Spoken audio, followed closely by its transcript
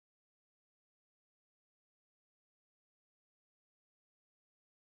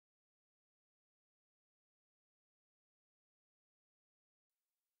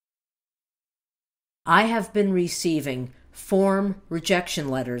I have been receiving form rejection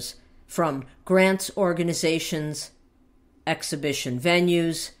letters from grants organizations, exhibition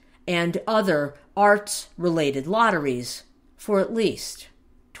venues, and other arts-related lotteries for at least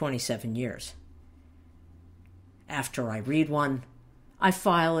 27 years. After I read one, I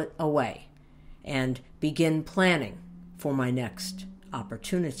file it away and begin planning for my next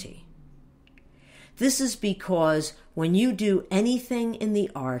opportunity. This is because when you do anything in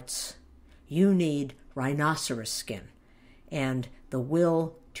the arts, you need rhinoceros skin and the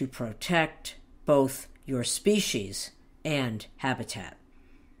will to protect both your species and habitat.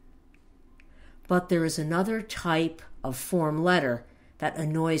 But there is another type of form letter that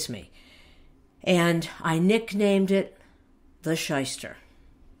annoys me, and I nicknamed it the shyster.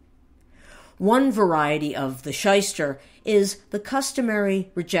 One variety of the shyster is the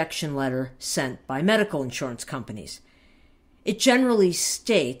customary rejection letter sent by medical insurance companies. It generally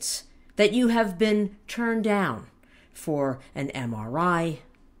states that you have been turned down for an MRI,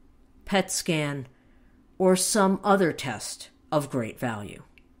 PET scan, or some other test of great value.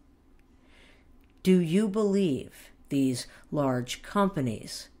 Do you believe these large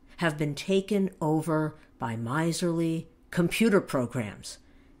companies have been taken over by miserly computer programs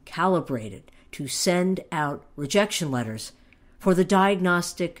calibrated to send out rejection letters for the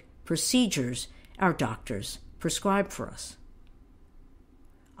diagnostic procedures our doctors prescribe for us?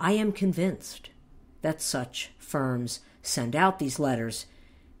 I am convinced that such firms send out these letters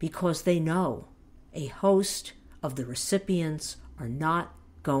because they know a host of the recipients are not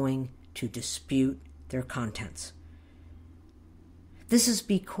going to dispute their contents. This is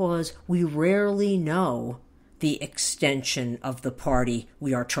because we rarely know the extension of the party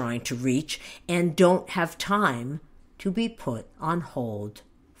we are trying to reach and don't have time to be put on hold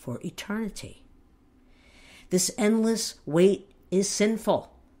for eternity. This endless wait is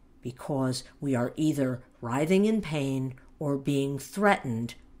sinful because we are either writhing in pain or being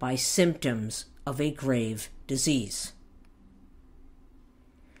threatened by symptoms of a grave disease.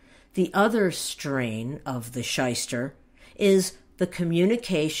 The other strain of the shyster is the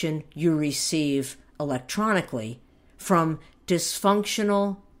communication you receive electronically from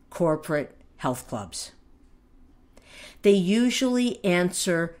dysfunctional corporate health clubs. They usually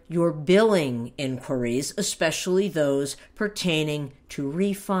answer your billing inquiries, especially those pertaining to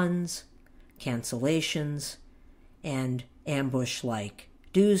refunds, cancellations, and ambush-like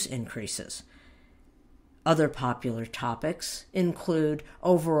dues increases. Other popular topics include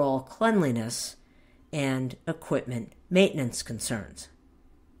overall cleanliness and equipment maintenance concerns.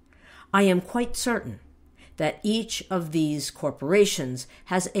 I am quite certain that each of these corporations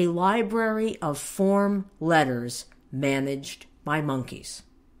has a library of form letters managed by monkeys.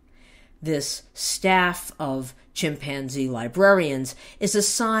 This staff of chimpanzee librarians is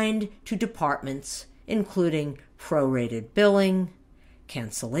assigned to departments including prorated billing,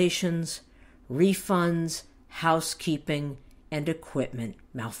 cancellations, refunds, housekeeping, and equipment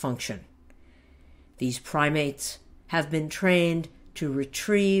malfunction. These primates have been trained to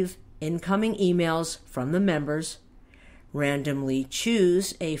retrieve incoming emails from the members, randomly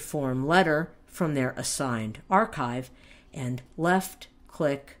choose a form letter from their assigned archive, and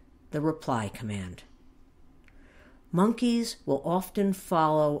left-click the reply command. Monkeys will often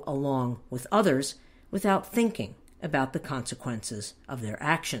follow along with others without thinking about the consequences of their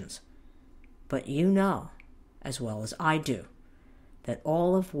actions. But you know, as well as I do, that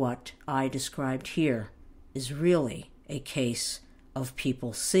all of what I described here is really a case of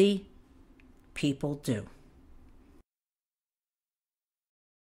people see, people do.